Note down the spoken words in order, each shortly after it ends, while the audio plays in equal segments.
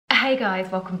Hi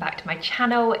guys, welcome back to my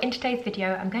channel. In today's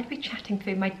video, I'm going to be chatting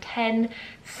through my 10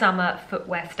 summer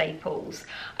footwear staples.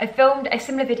 I filmed a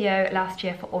similar video last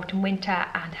year for autumn winter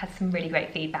and had some really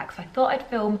great feedback, so I thought I'd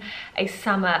film a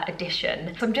summer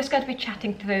edition. So I'm just going to be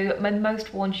chatting through my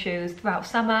most worn shoes throughout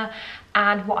summer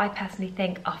and what I personally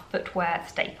think are footwear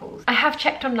staples. I have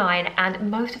checked online and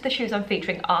most of the shoes I'm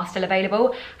featuring are still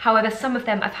available. However, some of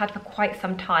them I've had for quite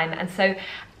some time, and so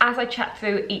as I chat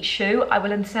through each shoe, I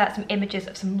will insert some images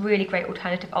of some really great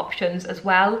alternative options as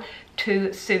well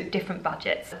to suit different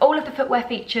budgets. All of the footwear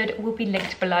featured will be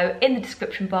linked below in the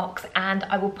description box, and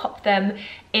I will pop them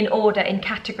in order in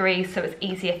categories so it's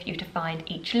easier for you to find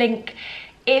each link.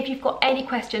 If you've got any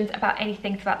questions about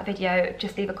anything throughout the video,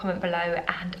 just leave a comment below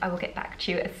and I will get back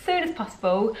to you as soon as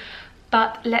possible.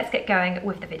 But let's get going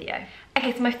with the video.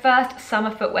 Okay, so my first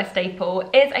summer footwear staple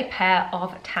is a pair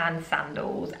of tan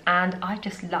sandals, and I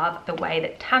just love the way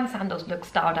that tan sandals look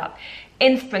styled up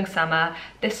in spring summer.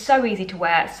 They're so easy to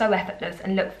wear, so effortless,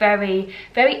 and look very,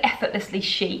 very effortlessly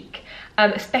chic,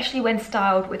 especially when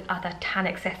styled with other tan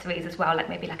accessories as well, like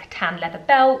maybe like a tan leather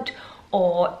belt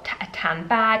or a tan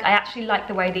bag. I actually like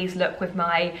the way these look with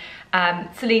my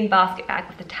Celine basket bag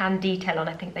with the tan detail on.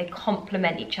 I think they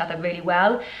complement each other really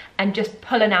well and just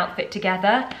pull an outfit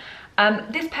together.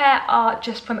 This pair are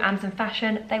just from Amazon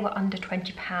Fashion. They were under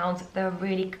 £20. They're a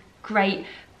really great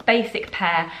basic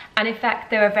pair, and in fact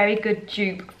they're a very good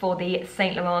dupe for the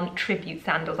Saint Laurent tribute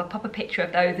sandals. I'll pop a picture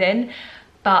of those in.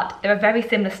 But they're a very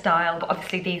similar style, but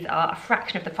obviously these are a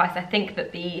fraction of the price. I think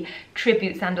that the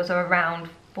tribute sandals are around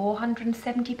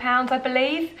 £470, I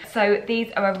believe. So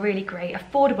these are a really great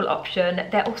affordable option.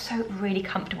 They're also really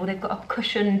comfortable. They've got a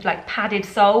cushioned, like padded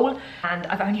sole, and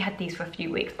I've only had these for a few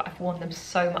weeks, but I've worn them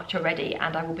so much already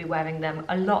and I will be wearing them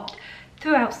a lot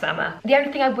throughout summer. The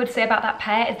only thing I would say about that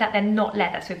pair is that they're not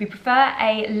leather. So if you prefer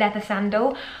a leather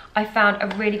sandal, I found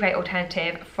a really great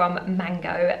alternative from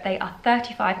Mango. They are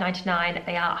 £35.99.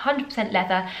 They are 100%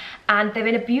 leather, and they're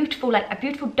in a beautiful, like a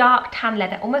beautiful dark tan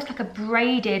leather, almost like a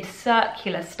braided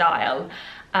circular style.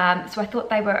 So I thought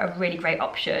they were a really great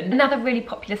option. Another really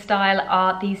popular style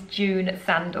are these June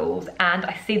sandals, and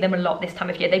I see them a lot this time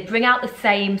of year. They bring out the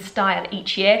same style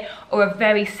each year, or a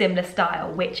very similar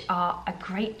style, which are a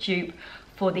great dupe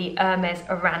for the Hermes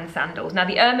Oran sandals. Now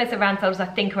the Hermes Oran sandals I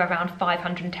think are around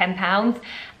 £510,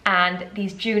 and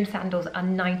these June sandals are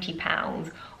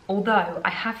 £90. Although I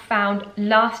have found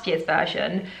last year's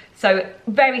version, so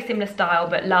very similar style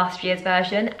but last year's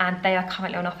version, and they are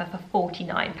currently on offer for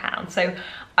 £49. So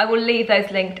I will leave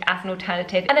those linked as an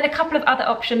alternative. And then a couple of other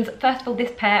options. First of all,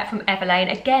 this pair from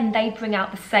Everlane. Again, they bring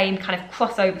out the same kind of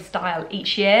crossover style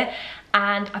each year,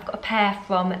 and I've got a pair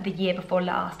from the year before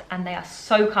last, and they are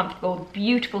so comfortable,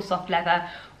 beautiful soft leather,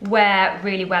 wear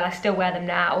really well. I still wear them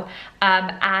now,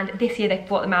 and this year they've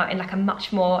brought them out in like a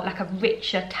much more, like a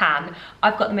richer tan.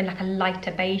 I've got them in like a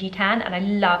lighter beigey tan, and I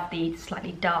love the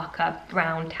slightly darker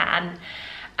brown tan.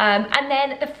 And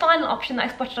then the final option that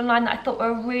I spotted online that I thought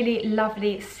were a really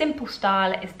lovely simple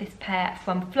style is this pair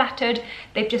from Flattered.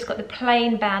 They've just got the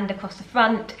plain band across the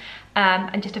front,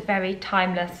 and just a very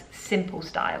timeless simple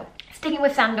style. Sticking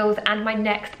with sandals, and my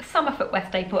next summer footwear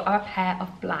staple are a pair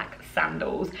of black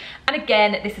sandals. And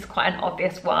again, this is quite an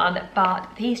obvious one, but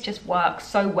these just work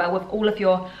so well with all of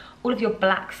your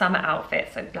black summer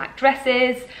outfits. So black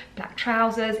dresses, black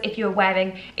trousers, if you're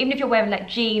wearing, even if you're wearing like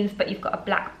jeans but you've got a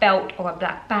black belt or a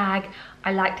black bag,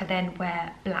 I like to then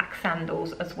wear black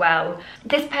sandals as well.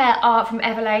 This pair are from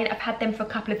Everlane. I've had them for a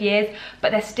couple of years,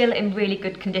 but they're still in really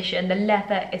good condition. The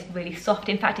leather is really soft.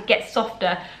 In fact, it gets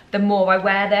softer the more I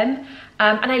wear them.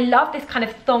 And I love this kind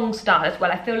of thong style as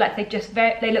well. I feel like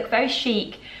they look very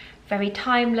chic, very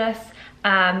timeless.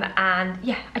 And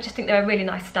yeah, I just think they're a really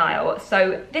nice style.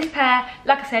 So this pair,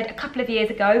 like I said, a couple of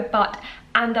years ago, but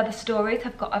And Other Stories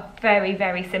have got a very,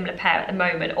 very similar pair at the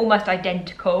moment, almost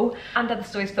identical. And Other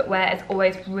Stories footwear is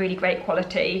always really great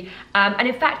quality. And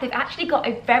in fact, they've actually got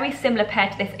a very similar pair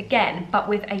to this again, but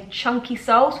with a chunky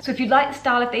sole. So if you like the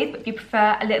style of these, but if you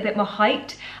prefer a little bit more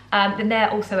height, then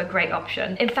they're also a great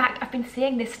option. In fact, I've been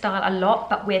seeing this style a lot,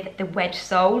 but with the wedge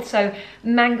sole. So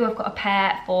Mango have got a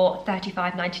pair for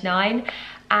 £35.99.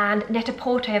 And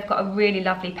Net-a-Porter have got a really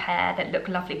lovely pair that look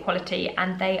lovely quality,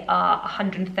 and they are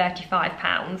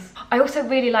 £135. I also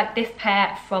really like this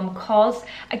pair from COS.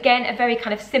 Again, a very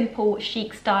kind of simple,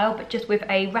 chic style, but just with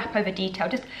a wrap over detail,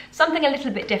 just something a little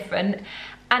bit different.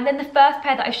 And then the first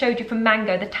pair that I showed you from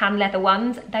Mango, the tan leather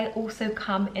ones, they also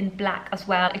come in black as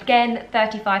well. Again,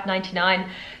 £35.99.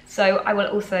 So I will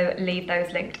also leave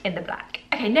those linked in the black.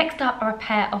 Okay, Okay, next up are a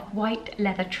pair of white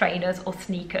leather trainers or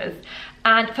sneakers.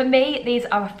 And for me, these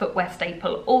are a footwear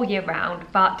staple all year round,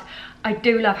 but I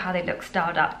do love how they look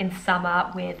styled up in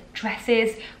summer with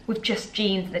dresses, with just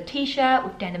jeans and a t-shirt,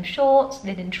 with denim shorts,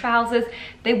 linen trousers.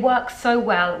 They work so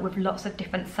well with lots of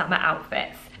different summer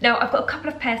outfits. Now, I've got a couple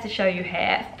of pairs to show you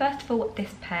here. First of all,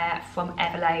 this pair from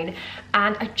Everlane,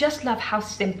 and I just love how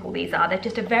simple these are. They're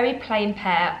just a very plain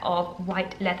pair of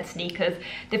white leather sneakers.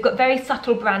 They've got very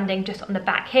subtle branding just on the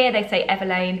back here. They say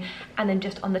Everlane, and then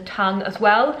just on the tongue as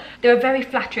well. They're a very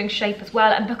flattering shape as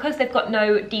well, and because they've got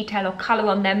no detail or colour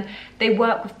on them, they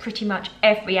work with pretty much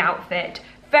every outfit.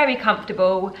 Very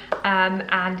comfortable,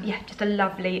 and yeah, just a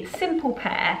lovely, simple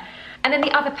pair. And then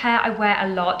the other pair I wear a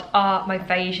lot are my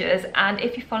BEIGES, and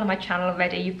if you follow my channel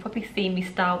already, you've probably seen me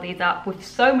style these up with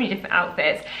so many different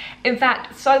outfits. In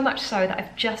fact, so much so that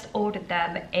I've just ordered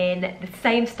them in the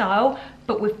same style,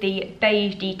 but with the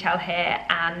beige detail here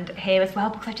and here as well,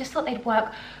 because I just thought they'd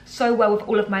work so well with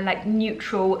all of my like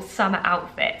neutral summer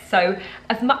outfits. So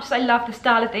as much as I love the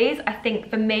style of these, I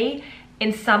think for me,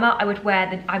 in summer, I would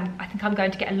wear I think I'm going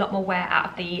to get a lot more wear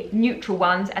out of the neutral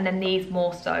ones, and then these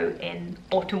more so in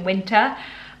autumn, winter.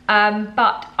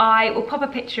 But I will pop a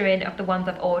picture in of the ones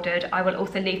I've ordered. I will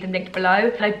also leave them linked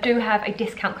below. And I do have a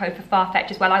discount code for Farfetch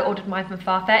as well. I ordered mine from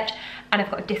Farfetch, and I've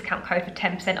got a discount code for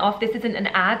 10% off. This isn't an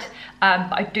ad,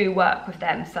 but I do work with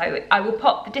them. So I will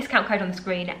pop the discount code on the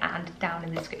screen and down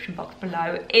in the description box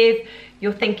below. If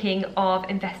you're thinking of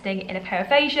investing in a pair of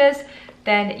BEIGES,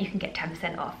 then you can get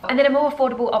 10% off. And then a more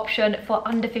affordable option for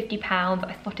under £50,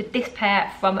 I spotted this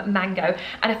pair from Mango,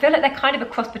 and I feel like they're kind of a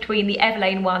cross between the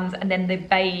Everlane ones and then the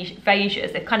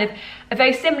BEIGES. They're kind of a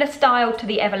very similar style to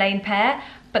the Everlane pair,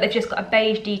 but they've just got a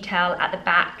beige detail at the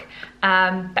back.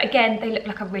 But again, they look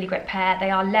like a really great pair. They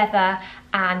are leather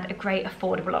and a great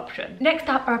affordable option. Next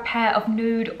up are a pair of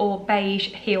nude or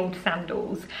beige heeled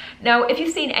sandals. Now, if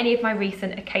you've seen any of my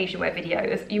recent occasion wear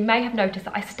videos, you may have noticed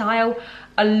that I style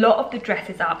a lot of the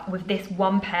dresses up with this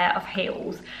one pair of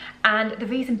heels. And the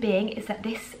reason being is that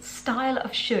this style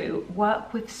of shoe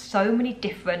work with so many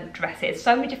different dresses,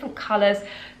 so many different colors,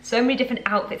 so many different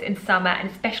outfits in summer, and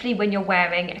especially when you're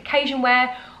wearing occasion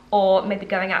wear or maybe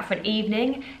going out for an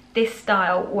evening, this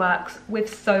style works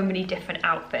with so many different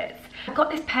outfits. I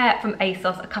got this pair from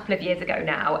ASOS a couple of years ago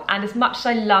now, and as much as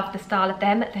I love the style of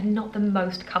them, they're not the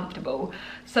most comfortable.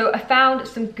 So I found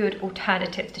some good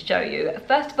alternatives to show you.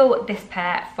 First of all, this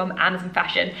pair from Amazon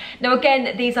Fashion. Now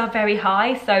again, these are very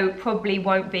high, so probably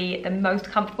won't be the most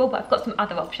comfortable, but I've got some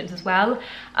other options as well.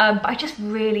 But I just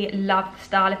really love the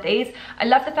style of these. I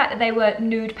love the fact that they were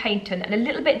nude patent and a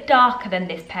little bit darker than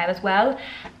this pair as well.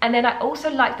 And then I also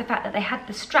like the fact that they had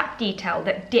the strap detail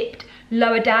that dipped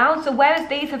lower down. So whereas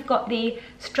these have got the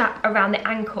strap around the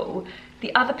ankle,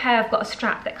 the other pair have got a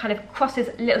strap that kind of crosses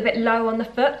a little bit low on the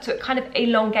foot, so it kind of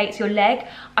elongates your leg.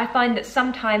 I find that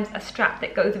sometimes a strap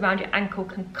that goes around your ankle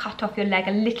can cut off your leg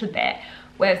a little bit,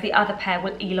 whereas the other pair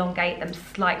will elongate them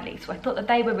slightly. So I thought that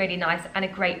they were really nice and a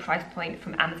great price point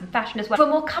from Amazon Fashion as well. For a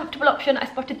more comfortable option, I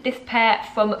spotted this pair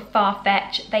from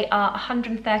Farfetch. They are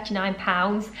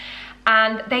 £139.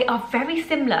 And they are very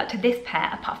similar to this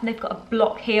pair, apart from they've got a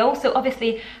block heel. So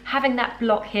obviously having that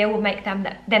block heel will make them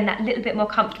that little bit more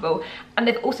comfortable. And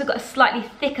they've also got a slightly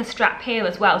thicker strap here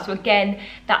as well. So again,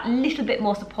 that little bit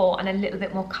more support and a little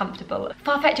bit more comfortable.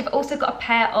 Farfetch have also got a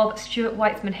pair of Stuart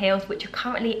Weitzman heels, which are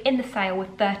currently in the sale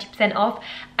with 30% off.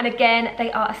 And again,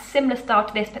 they are a similar style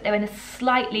to this, but they're in a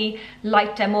slightly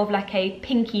lighter, more of like a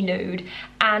pinky nude.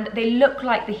 And they look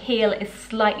like the heel is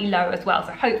slightly lower as well.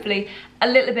 So hopefully a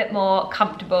little bit more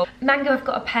comfortable. Mango have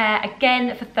got a pair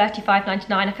again for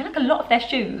 $35.99. I feel like a lot of their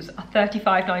shoes are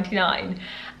 $35.99.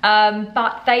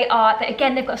 But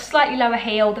again, they've got a slightly lower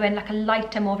heel. They're in like a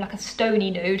lighter, more of like a stony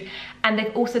nude. And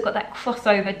they've also got that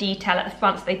crossover detail at the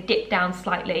front, so they dip down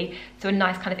slightly. So a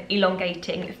nice kind of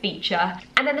elongating feature.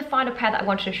 And then the final pair that I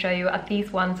wanted to show you are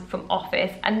these ones from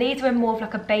Office. And these are in more of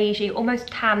like a beigey, almost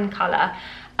tan colour.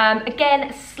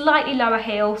 Again, slightly lower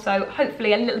heel, so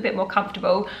hopefully a little bit more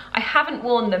comfortable. I haven't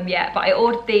worn them yet, but I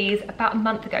ordered these about a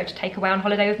month ago to take away on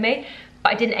holiday with me.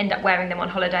 But I didn't end up wearing them on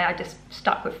holiday, I just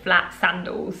stuck with flat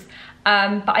sandals.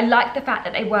 But I like the fact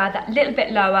that they were that little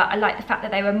bit lower. I like the fact that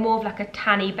they were more of like a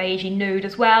tanny beigey nude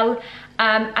as well.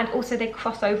 And also they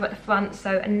cross over at the front,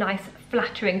 so a nice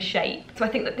flattering shape. So I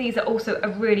think that these are also a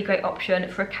really great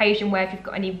option for occasion wear if you've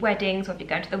got any weddings or if you're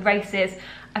going to the races.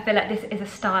 I feel like this is a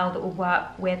style that will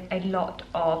work with a lot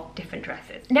of different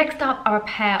dresses. Next up are a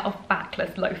pair of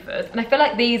backless loafers. And I feel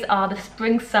like these are the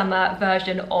spring-summer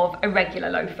version of a regular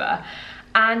loafer.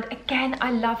 And again,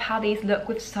 I love how these look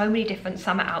with so many different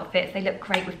summer outfits. They look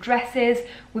great with dresses,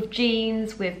 with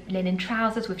jeans, with linen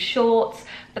trousers, with shorts,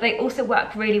 but they also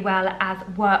work really well as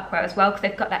workwear as well, because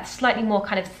they've got that slightly more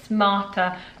kind of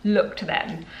smarter look to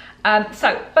them.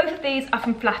 So both of these are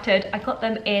from Flattered. I got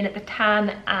them in the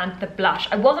tan and the blush.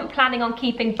 I wasn't planning on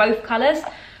keeping both colours,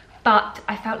 but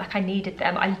I felt like I needed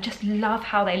them. I just love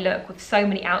how they look with so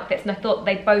many outfits, and I thought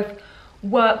they both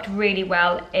worked really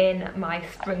well in my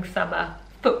spring summer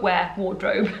footwear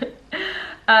wardrobe.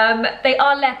 They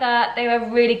are leather. They are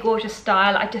a really gorgeous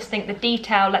style. I just think the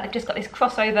detail, like they've just got this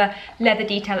crossover leather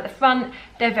detail at the front.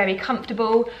 They're very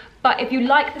comfortable. But if you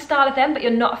like the style of them but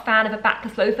you're not a fan of a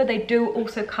backless loafer, they do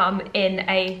also come in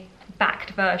a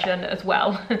backed version as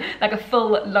well, like a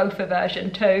full loafer version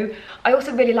too. I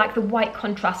also really like the white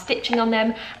contrast stitching on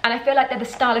them, and I feel like they're the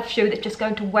style of shoe that's just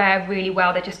going to wear really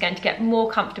well. They're just going to get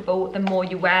more comfortable the more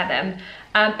you wear them.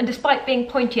 And despite being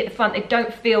pointy at the front, they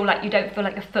don't feel like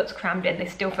your foot's crammed in. They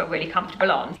still feel really comfortable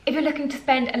on. If you're looking to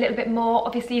spend a little bit more,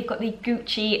 obviously you've got the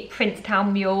Gucci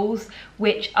Princetown Mules,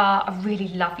 which are a really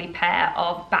lovely pair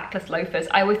of backless loafers.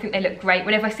 I always think they look great.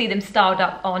 Whenever I see them styled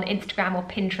up on Instagram or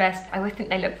Pinterest, I always think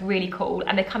they look really cool,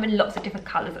 and they come in lots of different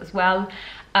colours as well.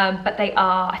 But they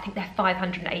are, I think they're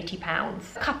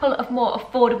 £580. A couple of more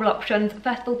affordable options.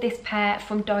 First of all, this pair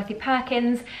from Dorothy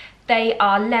Perkins. They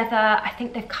are leather. I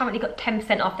think they've currently got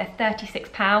 10% off. They're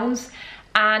 £36.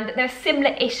 And they're a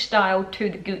similar-ish style to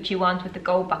the Gucci ones with the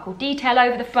gold buckle detail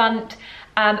over the front.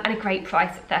 And a great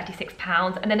price at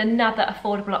 £36. And then another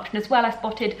affordable option as well I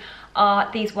spotted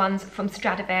are these ones from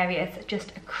Stradivarius.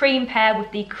 Just a cream pair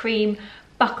with the cream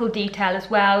buckle detail as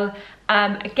well.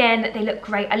 Again, they look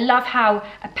great. I love how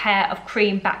a pair of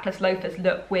cream backless loafers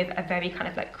look with a very kind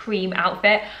of like cream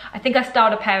outfit. I think I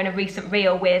styled a pair in a recent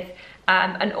reel with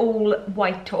an all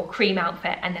white or cream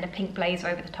outfit and then a pink blazer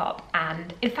over the top.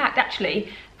 And in fact, actually,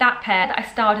 that pair that I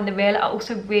styled in the reel are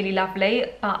also really lovely,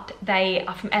 but they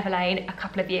are from Everlane a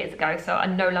couple of years ago, so are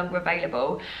no longer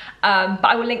available. But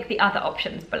I will link the other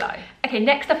options below. Okay,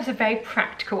 next up is a very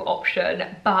practical option,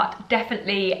 but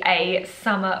definitely a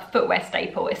summer footwear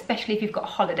staple, especially if you've got a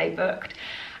holiday booked.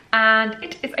 And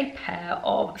it is a pair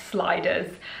of sliders.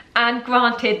 And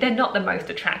granted, they're not the most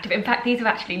attractive. In fact, these are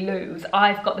actually loose.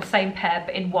 I've got the same pair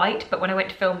but in white, but when I went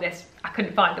to film this, I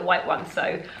couldn't find the white one,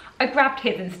 so I grabbed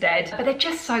his instead. But they're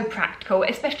just so practical,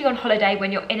 especially on holiday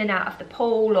when you're in and out of the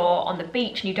pool or on the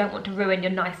beach and you don't want to ruin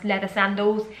your nice leather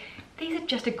sandals. These are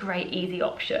just a great easy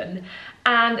option.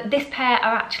 And this pair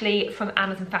are actually from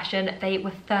Amazon Fashion. They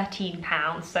were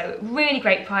 £13, so really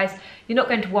great price. You're not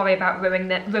going to worry about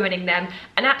ruining them.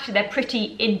 And actually they're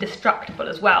pretty indestructible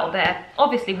as well. They're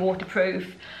obviously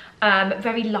waterproof,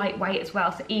 very lightweight as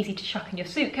well, so easy to chuck in your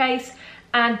suitcase,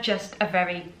 and just a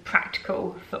very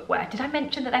practical footwear. Did I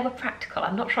mention that they were practical?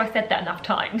 I'm not sure I said that enough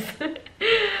times.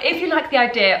 If you like the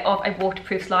idea of a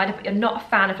waterproof slider, but you're not a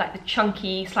fan of like the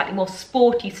chunky, slightly more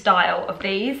sporty style of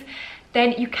these,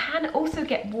 then you can also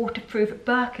get waterproof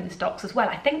Birkenstocks as well.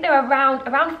 I think they're around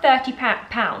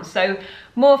 £30, so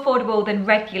more affordable than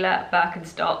regular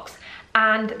Birkenstocks.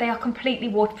 And they are completely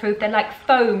waterproof. They're like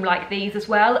foam like these as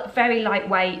well, very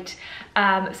lightweight.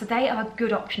 So they are a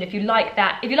good option if you like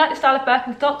that. If you like the style of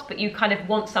Birkenstocks, but you kind of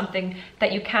want something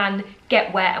that you can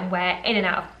get wet and wear in and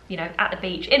out of, you know, at the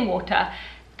beach in water,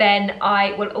 then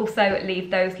I will also leave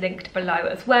those linked below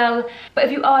as well. But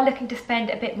if you are looking to spend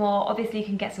a bit more, obviously you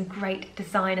can get some great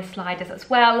designer sliders as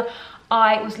well.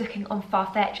 I was looking on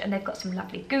Farfetch and they've got some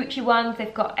lovely Gucci ones.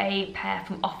 They've got a pair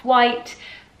from Off-White,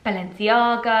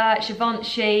 Balenciaga,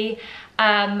 Givenchy.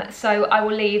 So I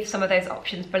will leave some of those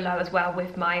options below as well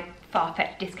with my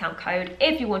Farfetch discount code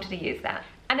if you wanted to use that.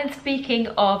 And then speaking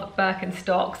of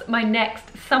Birkenstocks, my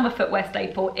next summer footwear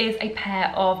staple is a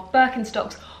pair of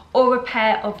Birkenstocks or a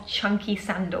pair of chunky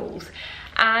sandals.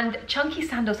 And chunky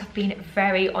sandals have been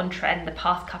very on trend the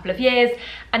past couple of years,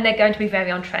 and they're going to be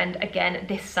very on trend again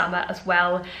this summer as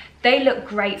well. They look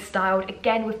great styled,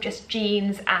 again with just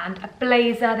jeans and a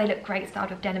blazer. They look great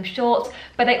styled with denim shorts,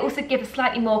 but they also give a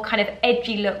slightly more kind of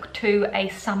edgy look to a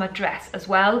summer dress as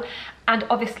well. And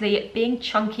obviously being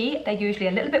chunky, they're usually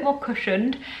a little bit more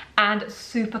cushioned and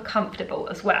super comfortable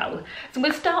as well. So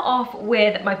we'll start off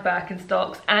with my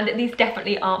Birkenstocks, and these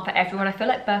definitely aren't for everyone. I feel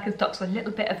like Birkenstocks are a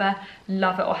little bit of a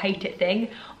love it or hate it thing.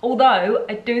 Although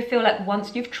I do feel like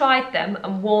once you've tried them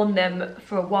and worn them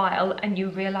for a while and you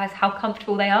realise how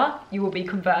comfortable they are, you will be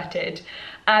converted.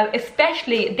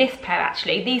 Especially this pair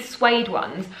actually, these suede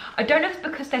ones. I don't know if it's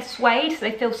because they're suede so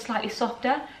they feel slightly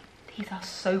softer. These are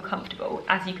so comfortable,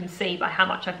 as you can see by how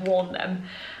much I've worn them.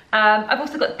 I've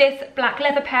also got this black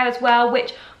leather pair as well,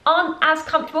 which aren't as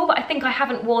comfortable, but I think I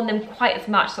haven't worn them quite as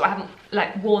much, so I haven't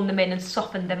like worn them in and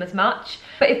softened them as much.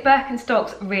 But if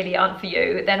Birkenstocks really aren't for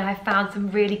you, then I found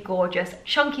some really gorgeous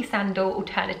chunky sandal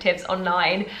alternatives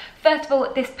online. First of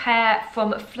all, this pair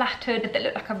from Flattered that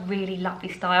look like a really lovely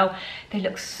style. They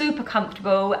look super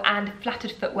comfortable, and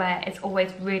Flattered footwear is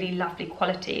always really lovely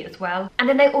quality as well. And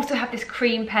then they also have this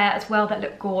cream pair as well that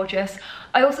look gorgeous.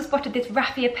 I also spotted this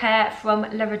raffia pair from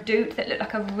La Redoute that look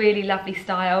like a really lovely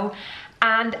style.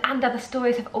 And Other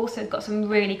Stories have also got some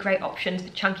really great options for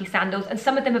chunky sandals, and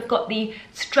some of them have got the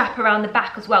strap around the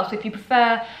back as well, so if you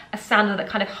prefer a sandal that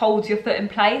kind of holds your foot in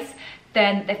place,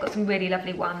 then they've got some really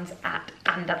lovely ones at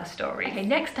Other Stories. Okay,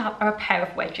 next up are a pair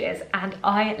of wedges, and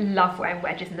I love wearing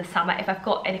wedges in the summer. If I've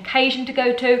got an occasion to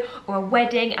go to or a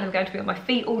wedding and I'm going to be on my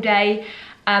feet all day,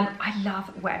 I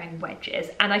love wearing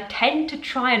wedges, and I tend to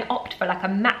try and opt for like a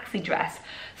maxi dress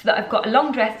so that I've got a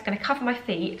long dress that's going to cover my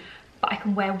feet, but I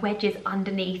can wear wedges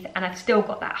underneath and I've still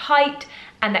got that height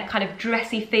and that kind of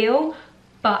dressy feel,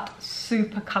 but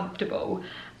super comfortable.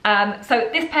 So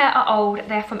this pair are old,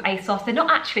 they're from ASOS. They're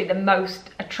not actually the most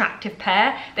attractive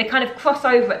pair. They kind of cross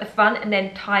over at the front and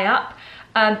then tie up,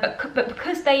 but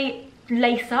because they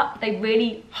lace up, they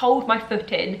really hold my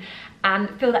foot in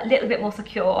and feel that little bit more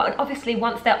secure. And obviously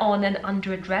once they're on and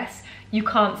under a dress, you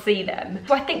can't see them.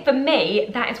 So I think for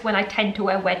me, that is when I tend to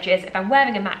wear wedges. If I'm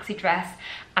wearing a maxi dress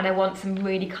and I want some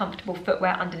really comfortable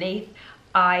footwear underneath,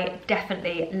 I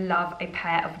definitely love a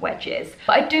pair of wedges.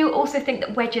 But I do also think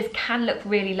that wedges can look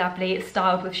really lovely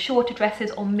styled with shorter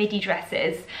dresses or midi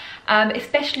dresses.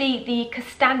 Especially the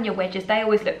castagna wedges, they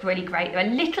always look really great. They're a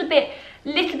little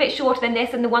bit shorter than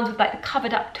this, and the ones with like the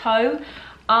covered up toe,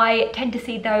 I tend to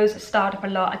see those styled up a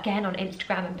lot, again on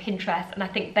Instagram and Pinterest, and I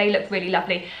think they look really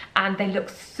lovely and they look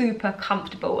super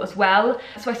comfortable as well.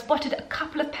 So I spotted a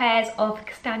couple of pairs of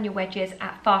castagna wedges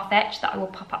at Farfetch that I will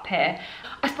pop up here.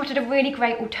 I spotted a really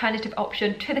great alternative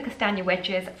option to the castagna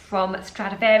wedges from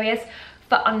Stradivarius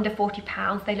for under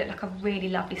 £40. They look like a really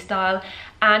lovely style,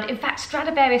 and in fact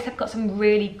Stradivarius have got some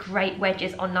really great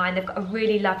wedges online. They've got a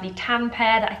really lovely tan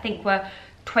pair that I think were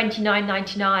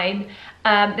 £29.99.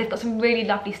 They've got some really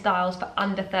lovely styles for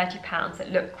under £30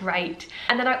 that look great.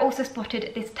 And then I also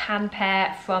spotted this tan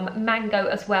pair from Mango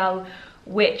as well,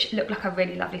 which look like a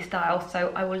really lovely style,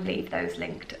 so I will leave those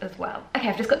linked as well. Okay,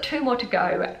 I've just got two more to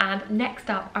go, and next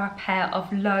up are a pair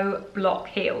of low block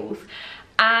heels.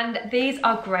 And these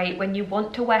are great when you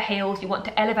want to wear heels, you want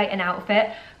to elevate an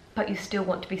outfit, but you still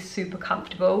want to be super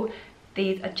comfortable.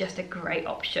 These are just a great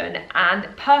option and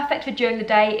perfect for during the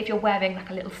day if you're wearing like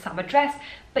a little summer dress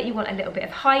but you want a little bit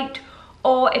of height,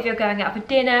 or if you're going out for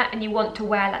dinner and you want to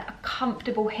wear like a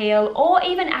comfortable heel, or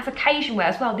even as occasion wear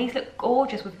as well. These look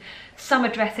gorgeous with summer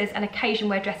dresses and occasion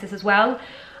wear dresses as well.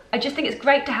 I just think it's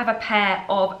great to have a pair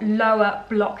of lower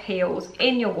block heels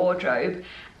in your wardrobe,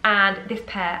 and this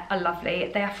pair are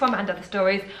lovely. They are from Other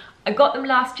Stories. I got them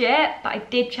last year, but I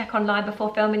did check online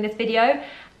before filming this video,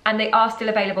 and they are still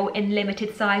available in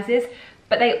limited sizes.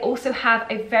 But they also have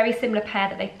a very similar pair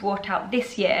that they brought out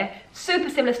this year, super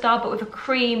similar style but with a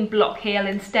cream block heel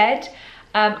instead.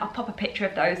 I'll pop a picture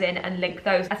of those in and link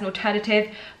those as an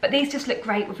alternative, but these just look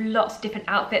great with lots of different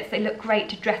outfits. They look great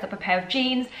to dress up a pair of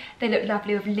jeans. They look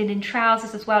lovely with linen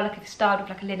trousers as well, like if styled with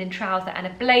like a linen trouser and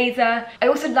a blazer. I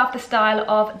also love the style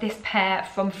of this pair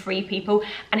from Free People,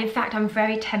 and in fact I'm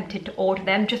very tempted to order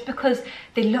them just because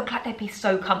they look like they'd be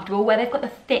so comfortable, where they've got the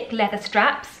thick leather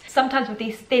straps. Sometimes with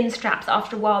these thin straps,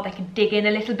 after a while they can dig in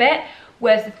a little bit,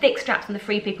 whereas the thick straps on the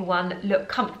Free People one look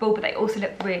comfortable, but they also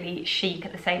look really chic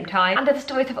at the same time. And Other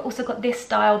Stories have also got this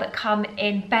style that come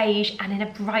in beige and in a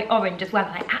bright orange as well.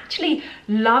 And I actually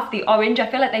love the orange. I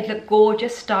feel like they'd look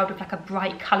gorgeous styled with like a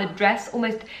bright coloured dress,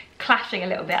 almost clashing a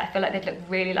little bit. I feel like they'd look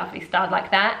really lovely styled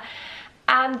like that.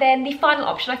 And then the final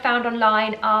option I found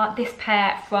online are this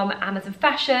pair from Amazon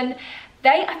Fashion.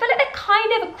 I feel like they're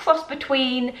kind of a cross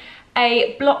between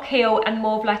a block heel and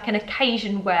more of like an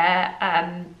occasion wear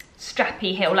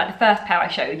strappy heel, like the first pair I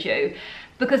showed you,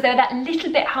 because they're that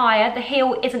little bit higher. The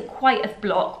heel isn't quite as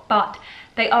block, but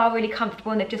they are really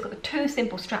comfortable, and they've just got the two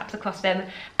simple straps across them,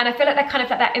 and I feel like they're kind of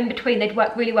like that in between. They'd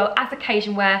work really well as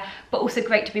occasion wear, but also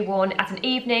great to be worn as an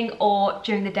evening or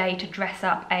during the day to dress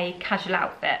up a casual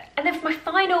outfit. And then for my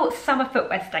final summer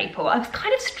footwear staple, I was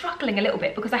kind of struggling a little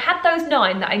bit because I had those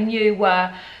 9 that I knew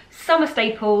were summer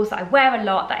staples that I wear a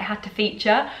lot that I had to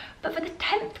feature, but for the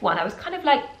 10th one I was kind of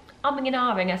like umming and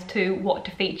ahhing as to what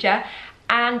to feature,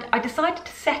 and I decided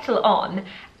to settle on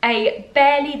a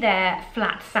barely there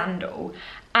flat sandal.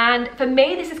 And for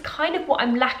me, this is kind of what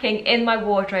I'm lacking in my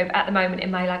wardrobe at the moment,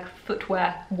 in my like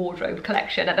footwear wardrobe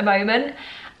collection at the moment.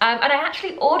 And I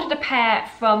actually ordered a pair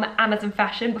from Amazon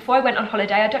Fashion before I went on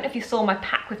holiday. I don't know if you saw my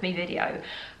pack with me video,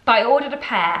 but I ordered a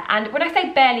pair, and when I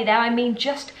say barely there, I mean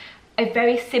just a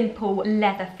very simple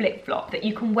leather flip-flop that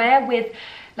you can wear with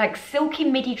like silky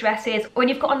midi dresses, when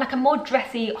you've got on like a more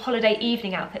dressy holiday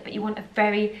evening outfit, but you want a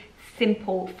very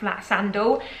simple flat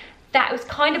sandal. That was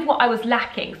kind of what I was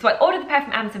lacking. So I ordered the pair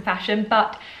from Amazon Fashion,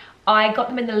 but I got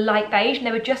them in the light beige and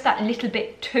they were just that little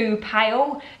bit too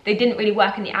pale. They didn't really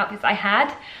work in the outfits I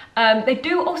had. They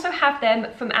do also have them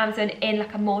from Amazon in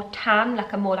like a more tan,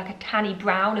 like a tanny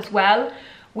brown as well,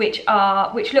 which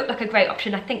look like a great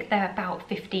option. I think they're about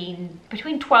between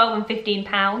 12 and 15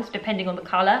 pounds, depending on the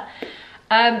colour.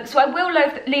 So I will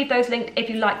leave those linked if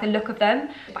you like the look of them.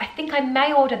 But I think I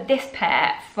may order this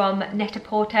pair from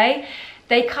Net-a-Porter.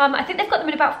 They come, I think they've got them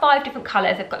in about 5 different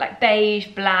colours. They've got like beige,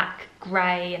 black,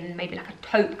 grey, and maybe like a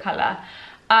taupe colour.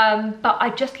 But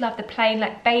I just love the plain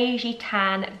like beigey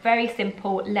tan, very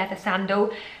simple leather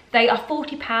sandal. They are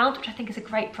 £40, which I think is a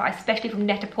great price, especially from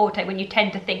Net-a-Porter when you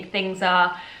tend to think things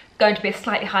are going to be a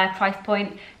slightly higher price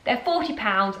point. They're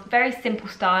 £40, very simple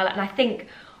style, and I think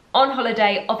on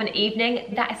holiday of an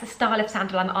evening, that is the style of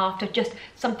sandal I'm after. Just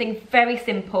something very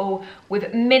simple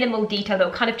with minimal detail that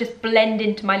will kind of just blend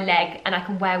into my leg, and I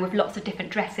can wear with lots of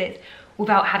different dresses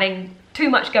without having too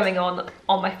much going on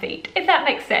my feet, if that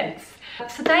makes sense.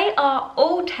 So they are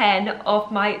all 10 of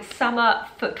my summer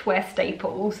footwear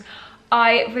staples.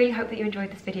 I really hope that you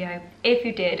enjoyed this video. If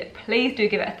you did, please do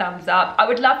give it a thumbs up. I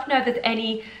would love to know if there's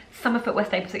any summer footwear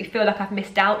staples that you feel like I've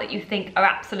missed out, that you think are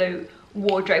absolute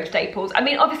wardrobe staples. I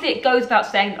mean, obviously it goes without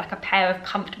saying, like a pair of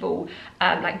comfortable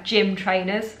like gym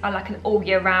trainers are like an all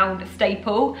year round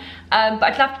staple, but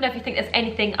I'd love to know if you think there's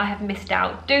anything I have missed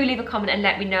out. Do leave a comment and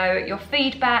let me know your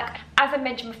feedback. As I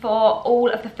mentioned before, all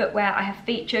of the footwear I have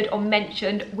featured or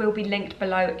mentioned will be linked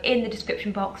below in the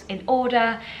description box in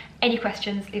order. Any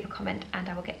questions, leave a comment and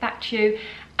I will get back to you.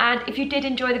 And if you did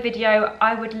enjoy the video,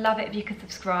 I would love it if you could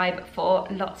subscribe for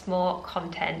lots more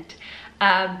content.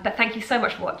 But thank you so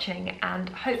much for watching, and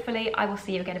hopefully I will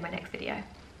see you again in my next video.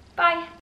 Bye!